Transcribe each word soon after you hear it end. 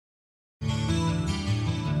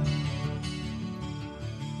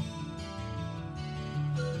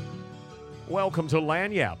Welcome to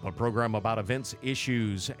Lagniappe, a program about events,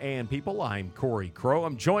 issues, and people. I'm Cory, Crowe.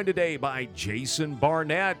 I'm joined today by Jason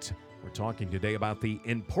Barnett. We're talking today about the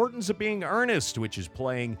importance of being earnest, which is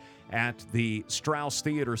playing at the Strauss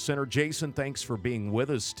Theater Center. Jason, thanks for being with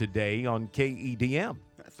us today on KEDM.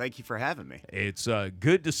 Thank you for having me. It's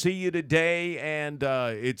good to see you today, and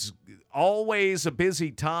it's always a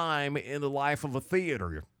busy time in the life of a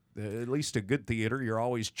theater, at least a good theater. You're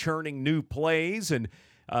always churning new plays, and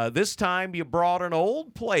this time you brought an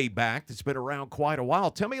old play back that's been around quite a while.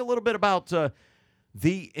 Tell me a little bit about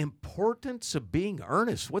the importance of being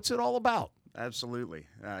earnest. What's it all about? Absolutely.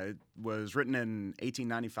 It was written in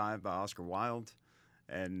 1895 by Oscar Wilde,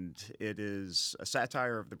 and it is a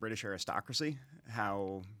satire of the British aristocracy,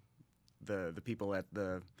 how the people at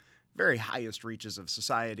the very highest reaches of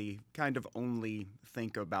society kind of only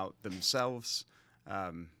think about themselves.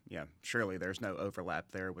 Surely there's no overlap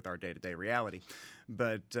there with our day-to-day reality,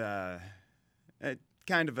 but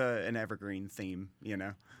kind of an evergreen theme, you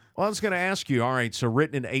know. Well, I was going to ask you, all right, so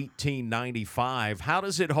written in 1895, how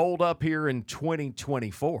does it hold up here in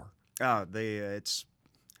 2024? It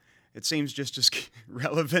seems just as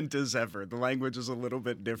relevant as ever. The language is a little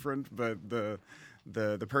bit different, but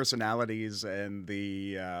the personalities and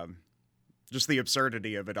just the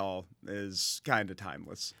absurdity of it all is kind of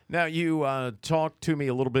timeless. Now, you talked to me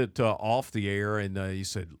a little bit off the air, and you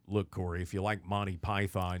said, look, Cory, if you like Monty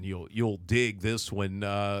Python, you'll dig this one.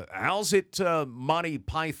 How's it Monty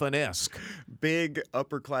Python-esque? Big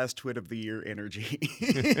upper-class twit of the year energy.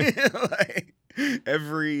 Like,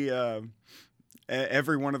 every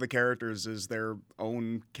one of the characters is their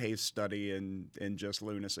own case study in just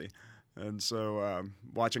lunacy. And so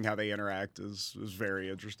watching how they interact is very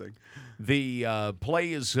interesting. The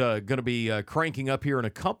play is going to be cranking up here in a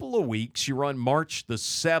couple of weeks. You run March the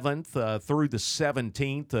 7th through the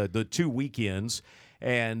 17th, the 2 weekends,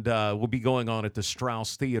 and we'll be going on at the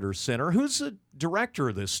Strauss Theater Center. Who's the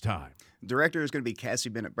director this time? Director is going to be Cassie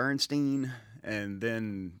Bennett Bernstein, and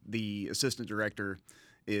then the assistant director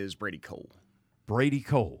is Brady Cole. Brady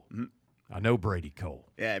Cole. Mm-hmm. I know Brady Cole.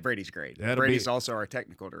 Yeah, Brady's great. Brady's also our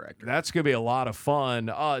technical director. That's going to be a lot of fun.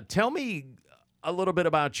 Tell me a little bit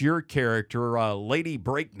about your character, Lady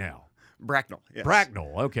Bracknell. Bracknell, yes.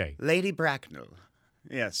 Bracknell, okay. Lady Bracknell,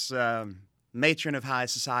 yes. Matron of high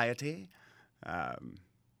society. An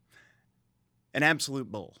absolute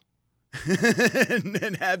bull.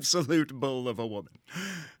 An absolute bull of a woman.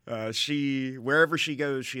 Wherever she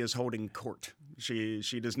goes, she is holding court.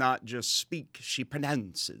 She does not just speak, she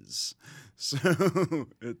pronounces. So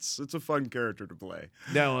it's a fun character to play.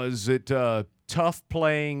 Now, is it tough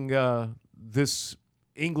playing this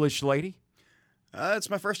English lady? It's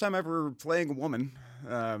my first time ever playing a woman.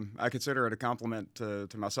 I consider it a compliment to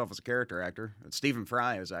myself as a character actor. Stephen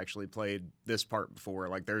Fry has actually played this part before.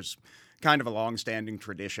 Like, there's kind of a long-standing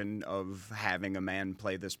tradition of having a man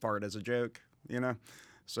play this part as a joke, you know?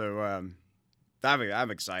 So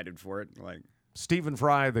I'm excited for it. Like, Stephen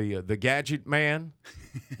Fry, the gadget man?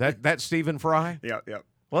 That's Stephen Fry? Yep.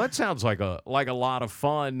 Well, that sounds like a lot of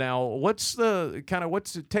fun. Now,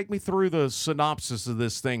 take me through the synopsis of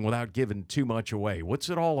this thing without giving too much away. What's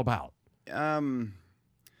it all about?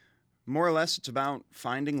 More or less, it's about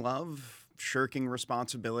finding love, shirking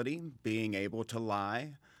responsibility, being able to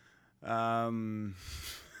lie.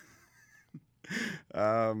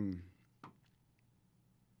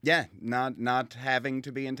 Yeah, not having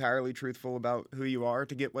to be entirely truthful about who you are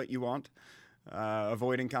to get what you want,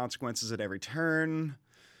 avoiding consequences at every turn.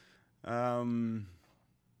 So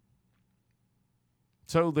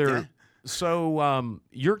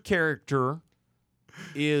your character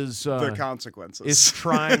is the consequences is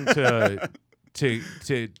trying to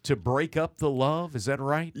break up the love. Is that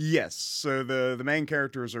right? Yes. So the main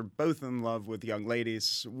characters are both in love with young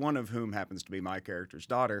ladies, one of whom happens to be my character's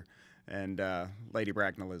daughter. And Lady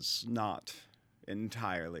Bracknell is not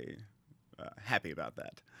entirely happy about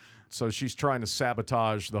that. So she's trying to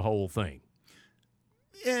sabotage the whole thing.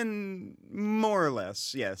 In more or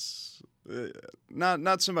less, yes.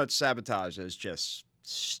 Not so much sabotage as just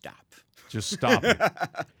stop. Just stop it.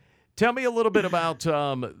 Tell me a little bit about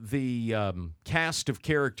the cast of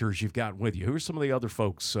characters you've got with you. Who are some of the other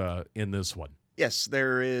folks in this one? Yes,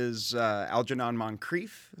 there is Algernon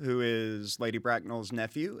Moncrief, who is Lady Bracknell's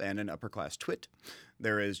nephew and an upper-class twit.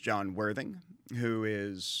 There is John Worthing, who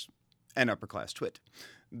is an upper-class twit.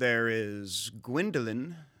 There is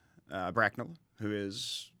Gwendolyn Bracknell, who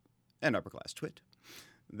is an upper-class twit.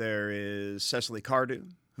 There is Cecily Cardew,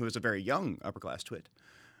 who is a very young upper-class twit.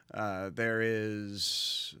 There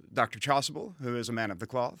is Dr. Chasuble, who is a man of the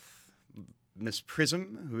cloth. Miss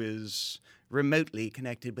Prism, who is remotely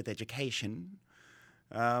connected with education.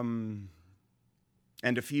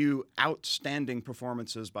 and a few outstanding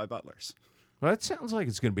performances by butlers. Well, that sounds like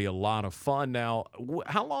it's going to be a lot of fun. Now,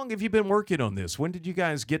 how long have you been working on this? When did you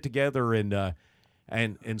guys get together and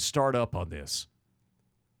start up on this?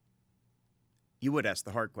 You would ask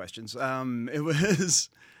the hard questions. It was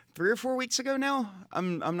 3 or 4 weeks ago now.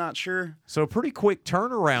 I'm not sure. So a pretty quick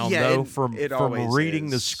turnaround, though, from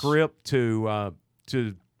reading the script to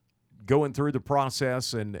going through the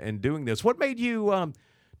process and doing this. What made you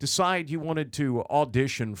decide you wanted to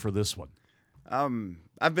audition for this one?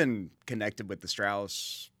 I've been connected with the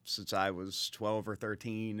Strauss since I was 12 or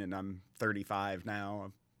 13, and I'm 35 now.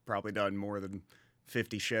 I've probably done more than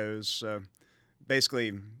 50 shows. So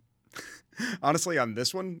basically, honestly, on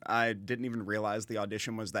this one, I didn't even realize the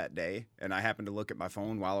audition was that day, and I happened to look at my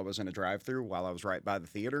phone while I was in a drive-thru while I was right by the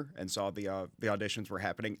theater and saw the auditions were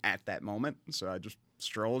happening at that moment. So I just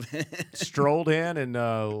strolled in. And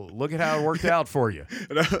look at how it worked out for you.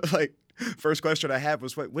 Like, first question I had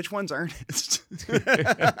was, which one's Earnest?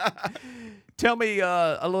 Tell me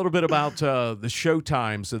a little bit about the show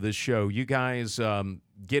times of this show. You guys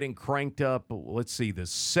getting cranked up, let's see, the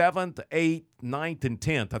 7th, 8th, 9th, and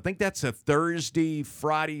 10th. I think that's a Thursday,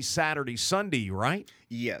 Friday, Saturday, Sunday, right?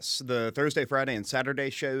 Yes. The Thursday, Friday, and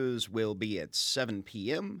Saturday shows will be at 7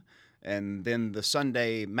 p.m., and then the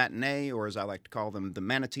Sunday matinee, or as I like to call them, the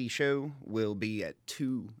manatee show, will be at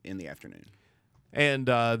 2 in the afternoon. And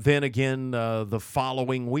then again, the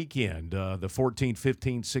following weekend, the 14th,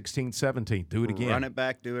 15th, 16th, 17th. Do it again. Run it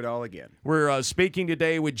back, do it all again. We're speaking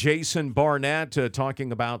today with Jason Barnett,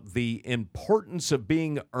 talking about the importance of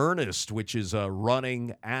being earnest, which is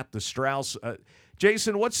running at the Strauss.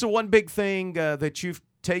 Jason, what's the one big thing that you've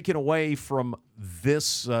taken away from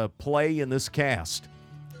this play and this cast?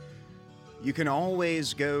 You can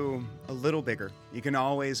always go a little bigger. You can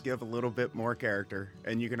always give a little bit more character,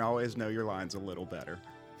 and you can always know your lines a little better.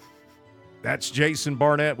 That's Jason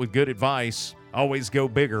Barnett with good advice. Always go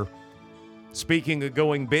bigger. Speaking of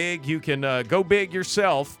going big, you can go big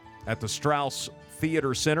yourself at the Strauss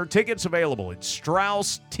Theater Center. Tickets available at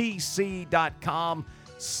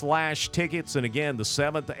StraussTC.com/tickets. And again, the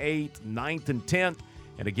 7th, 8th, 9th, and 10th.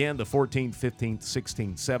 And again, the 14th, 15th,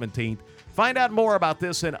 16th, 17th. Find out more about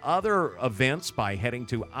this and other events by heading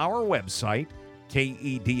to our website,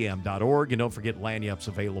 KEDM.org. And don't forget, Lagniappe's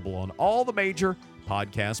available on all the major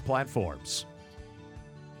podcast platforms.